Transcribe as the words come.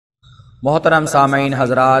محترم سامعین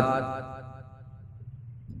حضرات،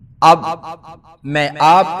 اب میں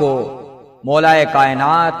آپ کو مولا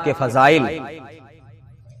کائنات کے فضائل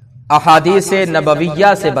احادیث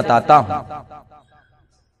نبویہ سے بتاتا ہوں۔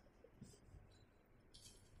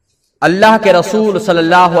 اللہ کے رسول صلی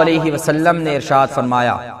اللہ علیہ وسلم نے ارشاد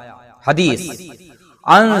فرمایا، حدیث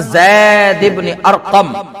عن زید بن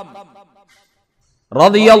ارقم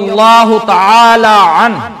رضی اللہ تعالی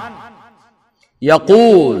عنہ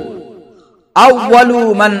یقول اول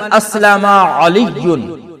من اسلم علی۔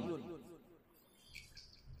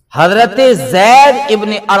 حضرت زید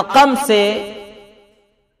ابن ارقم سے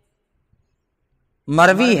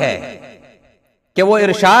مروی ہے کہ وہ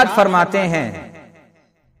ارشاد فرماتے ہیں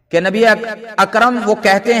کہ نبی اکرم، وہ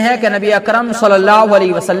کہتے ہیں کہ نبی اکرم صلی اللہ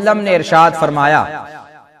علیہ وسلم نے ارشاد فرمایا،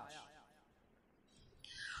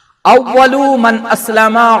 اول من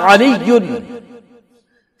اسلم علی،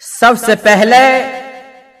 سب سے پہلے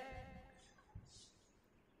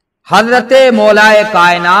حضرت مولا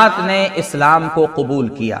کائنات نے اسلام کو قبول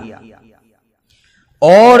کیا۔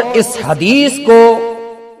 اور اس حدیث کو،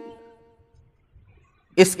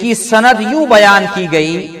 اس کی سند یوں بیان کی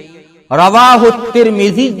گئی، رواہ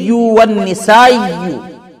الترمذی والنسائی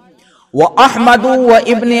واحمد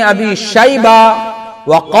وابن ابی شیبہ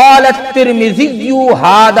وقال الترمذی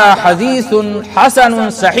هذا حدیث حسن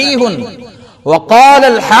صحیح وقال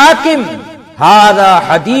الحاکم هذا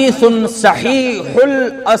حدیث صحیح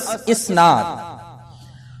الاسناد۔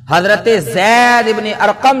 حضرت زید ابن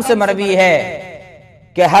ارقم سے مروی ہے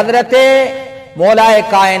کہ حضرت مولا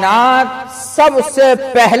کائنات سب سے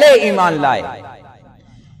پہلے ایمان لائے۔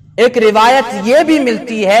 ایک روایت یہ بھی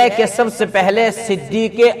ملتی ہے کہ سب سے پہلے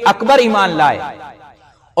صدیق اکبر ایمان لائے،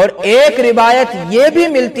 اور ایک روایت یہ بھی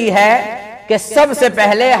ملتی ہے کہ سب سے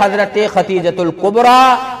پہلے حضرت خدیجۃ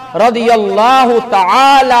الکبریٰ رضی اللہ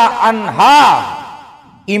تعالی عنہا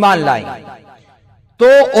ایمان لائیں۔ تو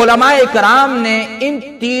علماء کرام نے ان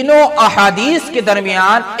تینوں احادیث کے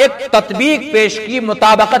درمیان ایک تطبیق پیش کی،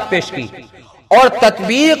 مطابقت پیش کی، اور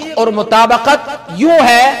تطبیق اور مطابقت یوں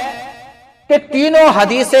ہے کہ تینوں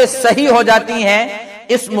حدیثیں صحیح ہو جاتی ہیں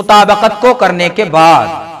اس مطابقت کو کرنے کے بعد۔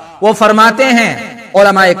 وہ فرماتے ہیں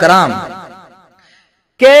علماء کرام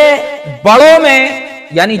کہ بڑوں میں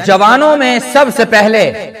یعنی جوانوں میں سب سے پہلے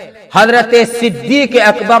حضرت صدیق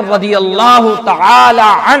اکبر رضی اللہ تعالی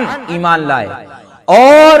عنہ ایمان لائے،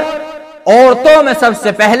 اور عورتوں میں سب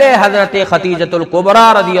سے پہلے حضرت خدیجۃ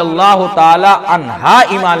الکبریٰ رضی اللہ تعالی عنہا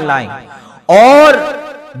ایمان لائیں، اور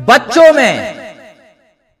بچوں میں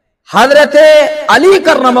حضرت علی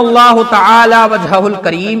کرم اللہ تعالی وجہہ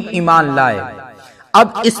الکریم ایمان لائے۔ اب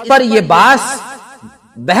اس پر یہ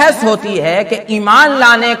بحث ہوتی ہے کہ ایمان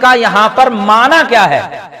لانے کا یہاں پر معنی کیا ہے۔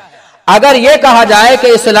 اگر یہ کہا جائے کہ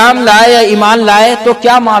اسلام لائے یا ایمان لائے تو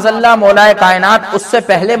کیا معاذ اللہ مولا کائنات اس سے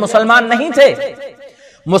پہلے مسلمان نہیں تھے؟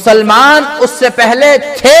 مسلمان اس سے پہلے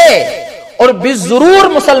تھے، اور بالضرور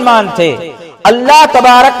مسلمان تھے۔ اللہ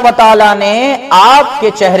تبارک و تعالی نے آپ کے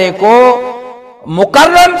چہرے کو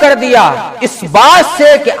مکرم کر دیا اس بات سے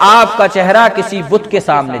کہ آپ کا چہرہ کسی بت کے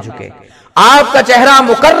سامنے جھکے۔ آپ کا چہرہ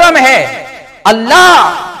مکرم ہے، اللہ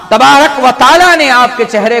تبارک و تعالی نے آپ کے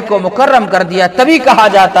چہرے کو مکرم کر دیا، تبھی کہا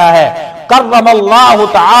جاتا ہے کرم اللہ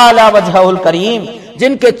تعالی وجہہ الکریم۔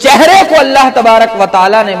 جن کے چہرے کو اللہ تبارک و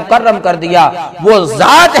تعالی نے مکرم کر دیا وہ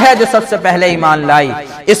ذات ہے جو سب سے پہلے ایمان لائی۔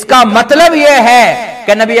 اس کا مطلب یہ ہے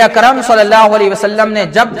کہ نبی اکرم صلی اللہ علیہ وسلم نے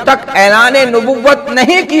جب تک اعلان نبوت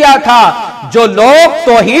نہیں کیا تھا، جو لوگ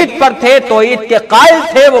توحید پر تھے، توحید کے قائل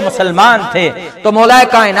تھے، وہ مسلمان تھے۔ تو مولا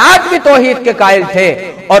کائنات بھی توحید کے قائل تھے،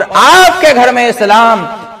 اور آپ کے گھر میں اسلام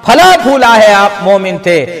پھلا پھولا ہے، آپ مومن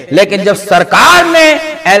تھے۔ لیکن جب سرکار نے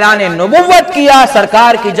اعلان نبوت کیا،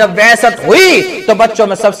 سرکار کی جب بعثت ہوئی، تو بچوں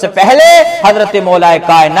میں سب سے پہلے حضرت مولا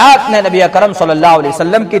کائنات نے نبی اکرم صلی اللہ علیہ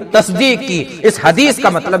وسلم کی تصدیق کی۔ اس حدیث کا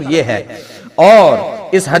مطلب یہ ہے، اور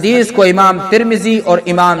اس حدیث کو امام ترمذی اور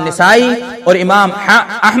امام نسائی اور امام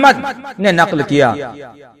احمد نے نقل کیا۔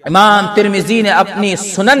 امام ترمذی نے اپنی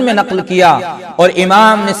سنن میں نقل کیا، اور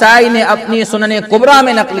امام نسائی نے اپنی سنن کبریٰ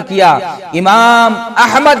میں نقل کیا، امام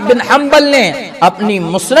احمد بن حنبل نے اپنی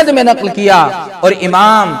مسند میں نقل کیا، اور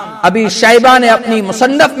امام ابی شیبہ نے اپنی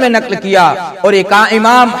مصنف میں نقل کیا، اور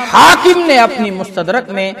امام حاکم نے اپنی مستدرک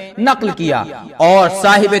میں نقل کیا۔ اور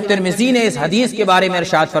صاحب ترمذی نے اس حدیث کے بارے میں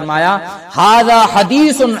ارشاد فرمایا، ھذا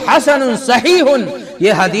حدیث حسن صحیح،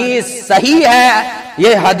 یہ حدیث صحیح ہے،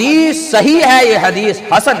 یہ حدیث صحیح ہے، یہ حدیث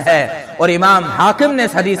حسن ہے۔ اور امام حاکم نے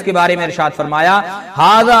اس حدیث کے بارے میں ارشاد فرمایا،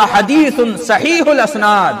 ھذا حدیث صحیح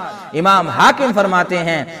الاسناد۔ امام حاکم فرماتے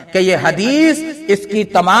ہیں کہ یہ حدیث، اس کی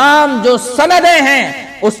تمام جو سندیں ہیں،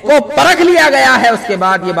 اس کو پرکھ لیا گیا ہے، اس کے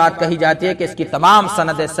بعد یہ بات کہی جاتی ہے کہ اس کی تمام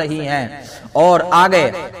سندیں صحیح ہیں۔ اور آگے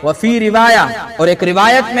وفی روایہ، اور ایک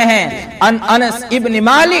روایت میں ہے ان انس ابن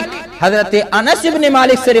مالک، حضرت انس ابن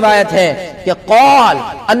مالک سے روایت ہے کہ قال،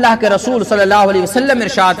 اللہ کے رسول صلی اللہ علیہ وسلم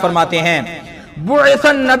ارشاد فرماتے ہیں بعث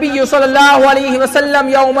النبی صلی اللہ علیہ وسلم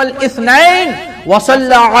یوم الاثنین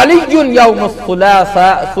وصلی علی یوم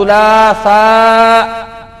الثلاثاء۔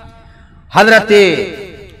 حضرت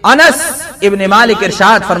انس ابن مالک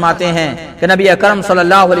ارشاد فرماتے ہیں کہ نبی اکرم صلی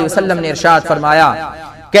اللہ علیہ وسلم نے ارشاد فرمایا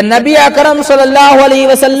کہ نبی اکرم صلی اللہ علیہ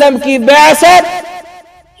وسلم کی بعثت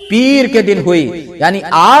پیر کے دن ہوئی، یعنی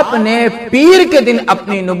آپ نے پیر کے دن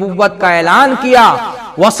اپنی نبوت کا اعلان کیا۔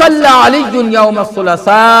 وصلی علی یوم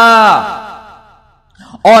الثلاثاء،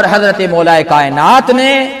 اور حضرت مولا کائنات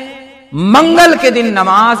نے منگل کے دن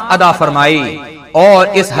نماز ادا فرمائی۔ اور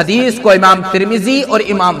اس حدیث کو امام ترمذی اور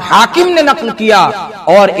امام حاکم نے نقل کیا،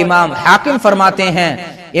 اور امام حاکم فرماتے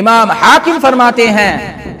ہیں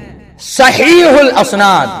صحیح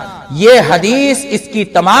الاسناد، یہ حدیث اس کی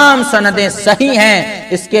تمام سندیں صحیح ہیں،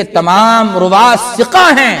 اس کے تمام رواة ثقہ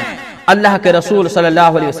ہیں۔ اللہ کے رسول صلی اللہ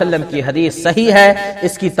علیہ وسلم کی حدیث صحیح ہے،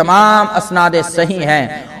 اس کی تمام اسناد صحیح ہیں۔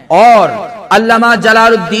 اور علامہ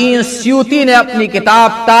جلالُدین سیوطی نے اپنی کتاب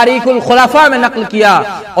تاریخ الخلفاء میں نقل کیا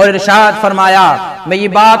اور ارشاد فرمایا، میں یہ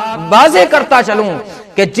بات واضح کرتا چلوں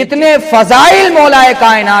کہ جتنے فضائل مولا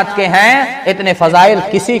کائنات کے ہیں اتنے فضائل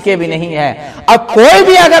کسی کے بھی نہیں ہیں۔ اب کوئی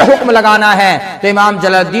بھی اگر حکم لگانا ہے تو امام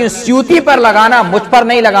جلالُدین سیوطی پر لگانا، مجھ پر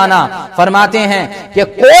نہیں لگانا۔ فرماتے ہیں کہ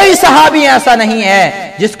کوئی صحابی ایسا نہیں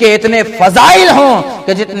ہے جس کے اتنے فضائل ہوں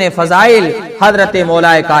کہ جتنے فضائل حضرت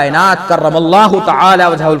مولا کائنات کرم اللہ تعالی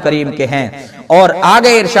وجہہ الکریم کے ہیں۔ اور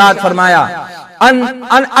آگے ارشاد فرمایا ان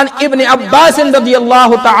ابن عباس رضی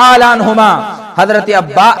اللہ تعالی عنہما، حضرت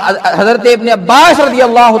ابن عباس رضی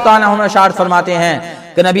اللہ تعالی عنہما ارشاد فرماتے ہیں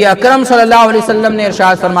کہ نبی اکرم صلی اللہ علیہ وسلم نے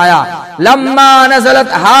ارشاد فرمایا لما نزلت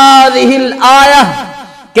هذه الآیہ،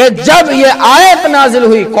 کہ جب یہ آیت نازل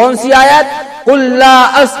ہوئی، کون سی آیت؟ قل لا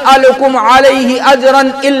اسألکم علیہ اجرا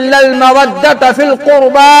الا المودۃ فی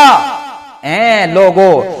القربى، اے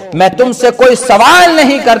لوگو میں تم سے کوئی سوال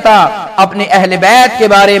نہیں کرتا اپنے اہل بیت کے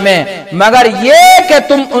بارے میں مگر یہ کہ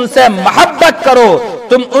تم ان سے محبت کرو،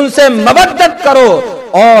 تم ان سے مودت کرو۔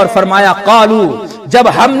 اور فرمایا قالو، جب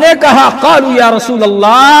ہم نے کہا قالو یا رسول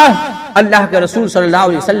اللہ، اللہ کے رسول صلی اللہ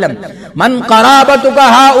علیہ وسلم، من قرابتک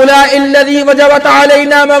ہؤلاء الذی وجبت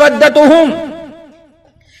علینا مودتہم،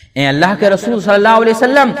 اے اللہ کے رسول صلی اللہ علیہ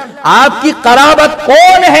وسلم آپ کی قرابت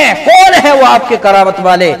کون ہے؟ کون ہے وہ آپ کے قرابت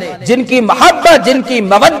والے جن کی محبت، جن کی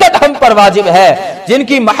مودت ہم پر واجب ہے، جن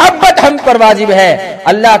کی محبت ہم پر واجب ہے؟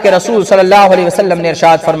 اللہ کے رسول صلی اللہ علیہ وسلم نے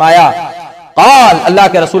ارشاد فرمایا قال، اللہ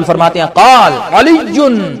کے رسول فرماتے ہیں قال علی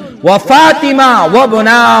و فاطمہ و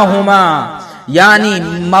بناہما، یعنی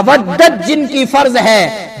مودت جن کی فرض ہے،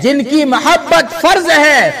 جن کی محبت فرض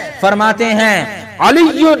ہے، فرماتے ہیں علی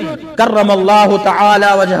کرم اللہ تعالی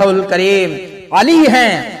وجہ الکریم، علی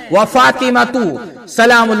ہیں، و فاطمہ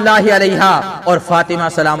سلام اللہ علیہا، اور فاطمہ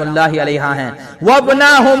سلام اللہ علیہا ہیں،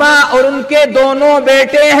 وابناہما، اور ان کے دونوں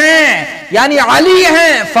بیٹے ہیں، یعنی علی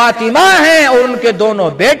ہیں، فاطمہ ہیں، اور ان کے دونوں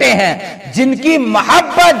بیٹے ہیں جن کی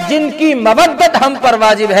محبت، جن کی مودت ہم پر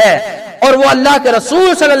واجب ہے، اور وہ اللہ کے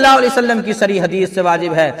رسول صلی اللہ علیہ وسلم کی صریح حدیث سے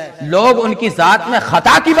واجب ہے۔ لوگ ان کی ذات میں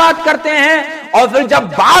خطا کی بات کرتے ہیں، اور پھر جب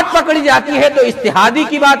بات پکڑی جاتی ہے تو اجتہادی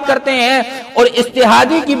کی بات کرتے ہیں، اور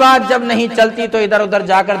اجتہادی کی بات جب نہیں چلتی تو ادھر ادھر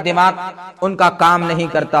جا کر دماغ ان کا کام نہیں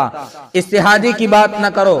کرتا۔ اجتہادی کی بات نہ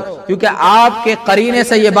کرو، کیونکہ آپ کے قرینے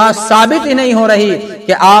سے یہ بات ثابت ہی نہیں ہو رہی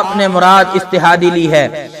کہ آپ نے مراد اجتہادی لی ہے۔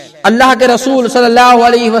 اللہ کے رسول صلی اللہ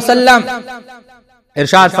علیہ وسلم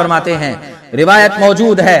ارشاد فرماتے ہیں، روایت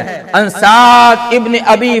موجود ہے ان سعد ابن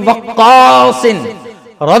ابی وقاص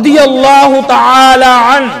رضی اللہ تعالی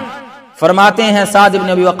عنہ، فرماتے ہیں سعد ابن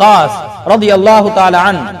ابی وقاص رضی اللہ تعالی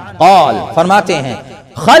عنہ قال، فرماتے ہیں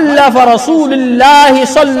خلف رسول اللہ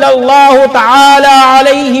صلی اللہ تعالی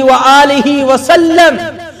علیہ وآلہ وسلم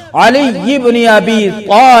علی ابن ابی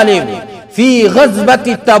طالب فی غزوۃ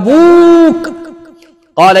تبوک،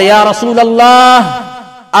 قال یا رسول اللہ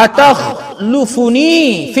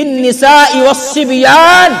اتخلفنی فی النساء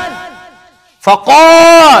والصبیان،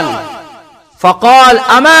 فقال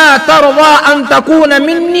اما ترضى ان تكون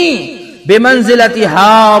منی بمنزلة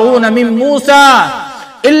هارون من موسى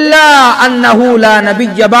الا انه لا نبی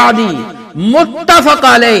بعدی، متفق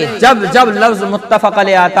علیہ۔ جب لفظ متفق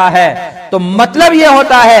علیہ آتا ہے تو مطلب یہ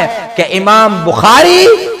ہوتا ہے کہ امام بخاری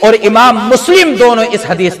اور امام مسلم دونوں اس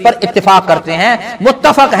حدیث پر اتفاق کرتے ہیں.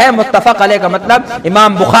 متفق ہے، متفق علیہ کا مطلب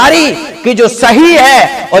امام بخاری کی جو صحیح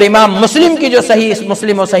ہے اور امام مسلم کی جو صحیح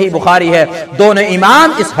مسلم و صحیح بخاری ہے، دونوں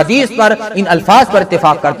امام اس حدیث پر ان الفاظ پر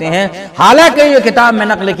اتفاق کرتے ہیں. حالانکہ یہ کتاب میں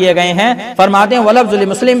نقل کیے گئے ہیں، فرماتے ہیں وَلَفْظُ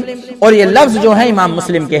لِمُسْلِمٍ، اور یہ لفظ جو ہیں امام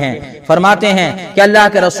مسلم کے ہیں. فرماتے ہیں کہ اللہ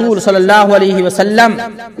کے رسول صلی اللہ علیہ وسلم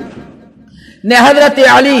نے حضرت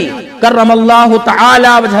علی کرم اللہ تعالی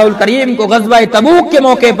وجہہ الکریم کو غزوہ تبوک کے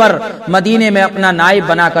موقع پر مدینے میں اپنا نائب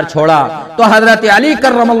بنا کر چھوڑا. تو حضرت علی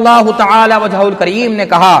کرم اللہ تعالی وجہہ الکریم نے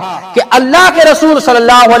کہا کہ اللہ کے رسول صلی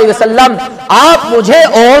اللہ علیہ وسلم، آپ مجھے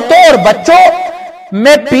عورتوں اور بچوں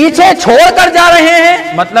میں پیچھے چھوڑ کر جا رہے ہیں،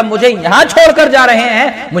 مطلب مجھے یہاں چھوڑ کر جا رہے ہیں،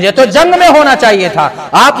 مجھے تو جنگ میں ہونا چاہیے تھا،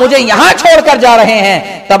 آپ مجھے یہاں چھوڑ کر جا رہے ہیں.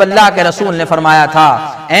 تب اللہ کے رسول نے فرمایا تھا،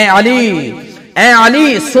 اے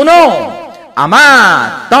علی سنو، اما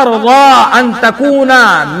ترضى ان تكون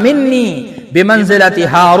منی بمنزلۃ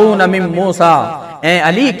ہارون من موسیٰ، اے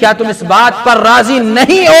علی کیا تم اس بات پر راضی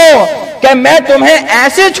نہیں ہو کہ میں تمہیں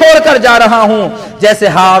ایسے چھوڑ کر جا رہا ہوں جیسے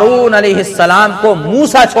ہارون علیہ السلام کو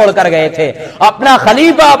موسیٰ چھوڑ کر گئے تھے، اپنا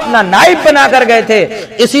خلیفہ اپنا نائب بنا کر گئے تھے،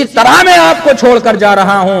 اسی طرح میں آپ کو چھوڑ کر جا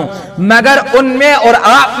رہا ہوں. مگر ان میں اور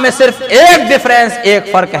آپ میں صرف ایک ڈفرنس،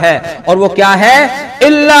 ایک فرق ہے، اور وہ کیا ہے؟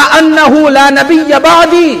 الا انہ لا نبی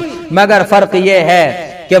بعدی، مگر فرق یہ ہے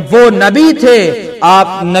کہ وہ نبی تھے، آپ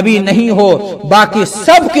نبی نہیں ہو، باقی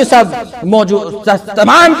سب کی سب موجود،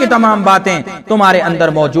 تمام کی تمام باتیں تمہارے اندر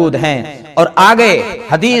موجود ہیں. اور آگے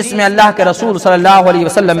حدیث میں اللہ کے رسول صلی اللہ علیہ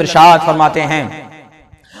وسلم ارشاد فرماتے ہیں،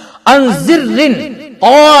 انذر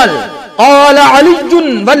قال علی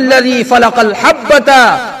والذی فلق الحبۃ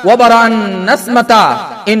وبرأ النسمۃ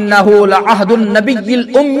انہ لعہد النبی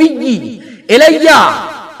الامی الی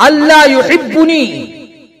الا یحبنی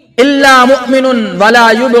الا مؤمن ولا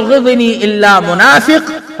یبغضنی الا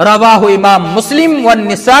منافق، رواہ امام مسلم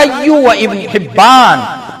والنسائی وابن حبان.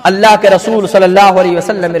 اللہ کے رسول صلی اللہ علیہ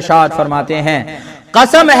وسلم ارشاد فرماتے ہیں،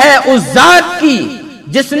 قسم ہے اس ذات کی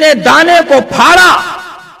جس نے دانے کو پھاڑا.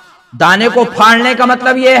 دانے کو پھاڑنے کا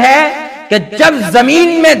مطلب یہ ہے کہ جب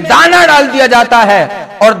زمین میں دانہ ڈال دیا جاتا ہے،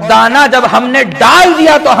 اور دانہ جب ہم نے ڈال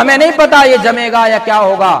دیا تو ہمیں نہیں پتا یہ جمے گا یا کیا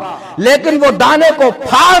ہوگا، لیکن وہ دانے کو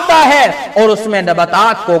پھاڑتا ہے اور اس میں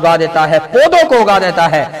نباتات کو اگا دیتا ہے، پودوں کو اگا دیتا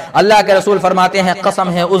ہے. اللہ کے رسول فرماتے ہیں،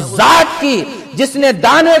 قسم ہے اس ذات کی جس نے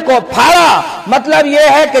دانے کو پھاڑا، مطلب یہ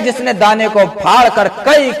ہے کہ جس نے دانے کو پھاڑ کر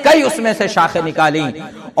کئی اس میں سے شاخیں نکالی.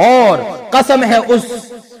 اور قسم ہے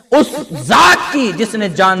اس ذات کی جس نے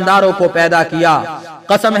جانداروں کو پیدا کیا،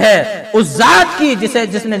 قسم ہے اس ذات کی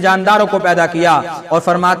جس نے جانداروں کو پیدا کیا. اور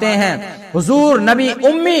فرماتے ہیں حضور نبی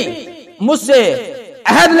امی مجھ سے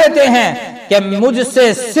عہد لیتے ہیں کہ مجھ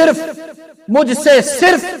سے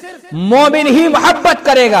صرف مومن ہی محبت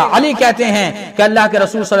کرے گا. علی کہتے ہیں کہ اللہ کے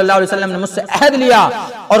رسول صلی اللہ علیہ وسلم نے مجھ سے عہد لیا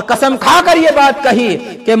اور قسم کھا کر یہ بات کہی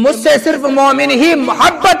کہ مجھ سے صرف مومن ہی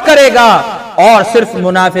محبت کرے گا اور صرف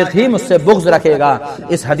منافق ہی مجھ سے بغض رکھے گا.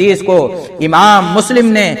 اس حدیث کو امام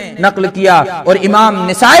مسلم نے نقل کیا اور امام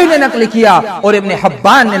نسائی نے نقل کیا اور ابن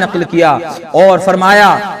حبان نے نقل کیا. اور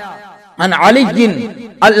فرمایا ان علی،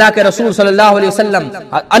 اللہ کے رسول صلی اللہ علیہ وسلم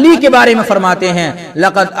علی کے بارے میں فرماتے ہیں،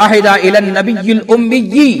 لقد عہد الی النبی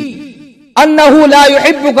الامی انہ لا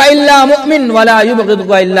یحبک الا مؤمن ولا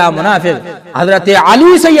یبغضک الا منافق. حضرت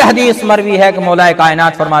علی سے یہ حدیث مروی ہے کہ مولا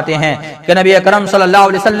کائنات فرماتے ہیں کہ نبی اکرم صلی اللہ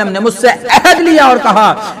علیہ وسلم نے مجھ سے عہد لیا اور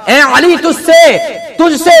کہا، اے علی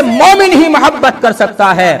تجھ سے مومن ہی محبت کر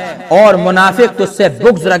سکتا ہے اور منافق تجھ سے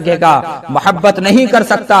بغض رکھے گا، محبت نہیں کر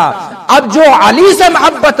سکتا. اب جو علی سے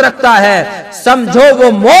محبت رکھتا ہے سمجھو وہ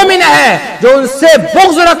مومن ہے، جو ان سے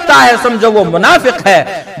بغض رکھتا ہے سمجھو وہ منافق ہے.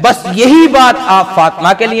 بس یہی بات آپ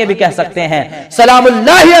فاطمہ کے لیے بھی کہہ سکتے ہیں، سلام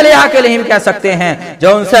اللہ علیہا کے لیے بھی کہہ سکتے ہیں.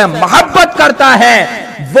 جو ان سے محبت کرتا ہے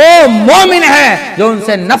وہ مومن ہے، جو ان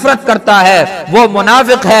سے نفرت کرتا ہے وہ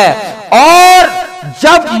منافق ہے. اور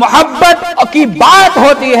جب محبت کی بات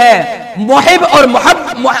ہوتی ہے، محب اور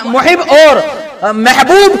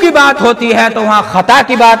محبوب کی بات ہوتی ہے تو وہاں خطا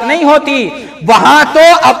کی بات نہیں ہوتی. وہاں تو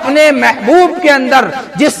اپنے محبوب کے اندر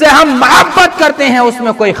جس سے ہم محبت کرتے ہیں اس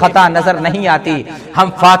میں کوئی خطا نظر نہیں آتی. ہم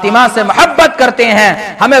فاطمہ سے محبت کرتے ہیں،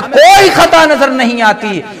 ہمیں کوئی خطا نظر نہیں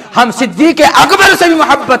آتی. ہم صدیق اکبر سے بھی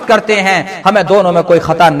محبت کرتے ہیں، ہمیں دونوں میں کوئی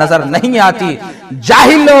خطا نظر نہیں آتی.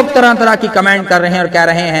 جاہل لوگ طرح طرح کی کمنٹ کر رہے ہیں اور کہہ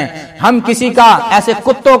رہے ہیں ہم کسی کا ایسے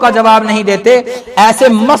کتوں کا جواب نہیں دیتے، ایسے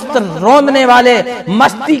مست روندنے والے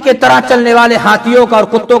مستی کے طرح چلنے والے ہاتھیوں کا اور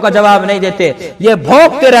کتوں کا جواب نہیں دیتے، یہ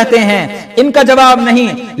بھونکتے رہتے ہیں، ان کا جواب نہیں،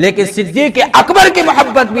 لیکن صدیق اکبر کی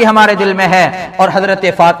محبت بھی ہمارے دل میں ہے اور حضرت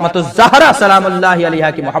فاطمہ الزہرا سلام اللہ علیہا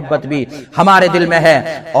کی محبت بھی ہمارے دل میں ہے۔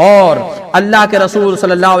 اور اللہ کے رسول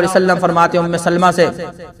صلی اللہ علیہ وسلم فرماتے ہیں، ام سلمہ سے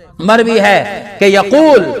مروی ہے کہ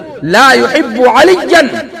یقول لا يحب علیا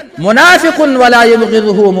منافق ولا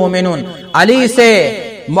يبغضه مومن، علی سے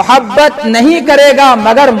محبت نہیں کرے گا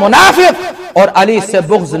مگر منافق، اور علی سے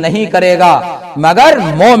بغض نہیں کرے گا مگر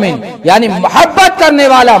مومن، یعنی محبت کرنے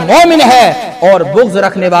والا مومن ہے اور بغض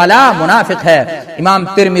رکھنے والا منافق ہے۔ امام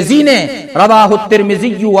ترمذی نے رواہ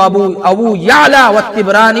الترمذی ابو یعلا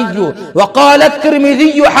والطبرانی وقال الترمذی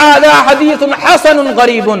هذا حدیث حسن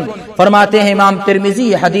غریب، فرماتے ہیں امام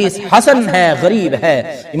ترمذی حدیث حسن ہے، غریب ہے۔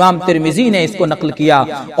 امام ترمذی نے اس کو نقل کیا۔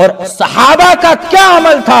 اور صحابہ کا کیا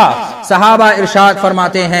عمل تھا؟ صحابہ ارشاد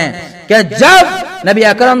فرماتے ہیں کہ جب نبی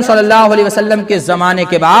اکرم صلی اللہ علیہ وسلم کے زمانے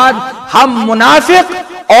کے بعد ہم منافق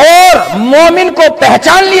اور مومن کو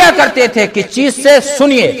پہچان لیا کرتے تھے کس چیز سے؟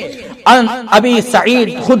 سنیے، ابی سعید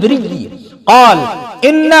خدری قال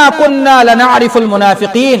انا كنا لنعرف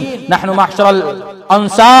المنافقین نحن معشر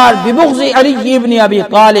الانصار ببغض علی بن ابی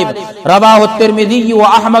طالب، رواہ الترمذی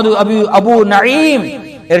واحمد ابو نعیم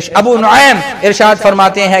ارشاد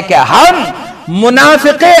فرماتے ہیں کہ ہم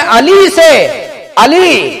منافق علی سے،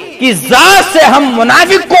 علی کی ذات سے ہم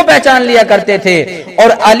منافق کو پہچان لیا کرتے تھے اور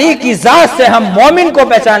علی کی ذات سے ہم مومن کو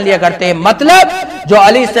پہچان لیا کرتے ہیں۔ مطلب جو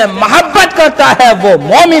علی سے محبت کرتا ہے وہ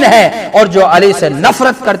مومن ہے اور جو علی سے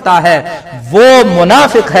نفرت کرتا ہے وہ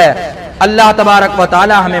منافق ہے۔ اللہ تبارک و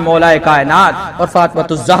تعالی ہمیں مولا کائنات اور فاطمہ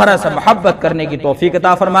الزہرا سے محبت کرنے کی توفیق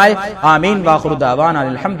عطا فرمائے، آمین۔ وآخر دعوانا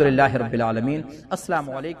الحمدللہ رب العالمین۔ السلام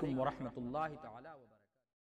علیکم ورحمۃ اللہ تعالی۔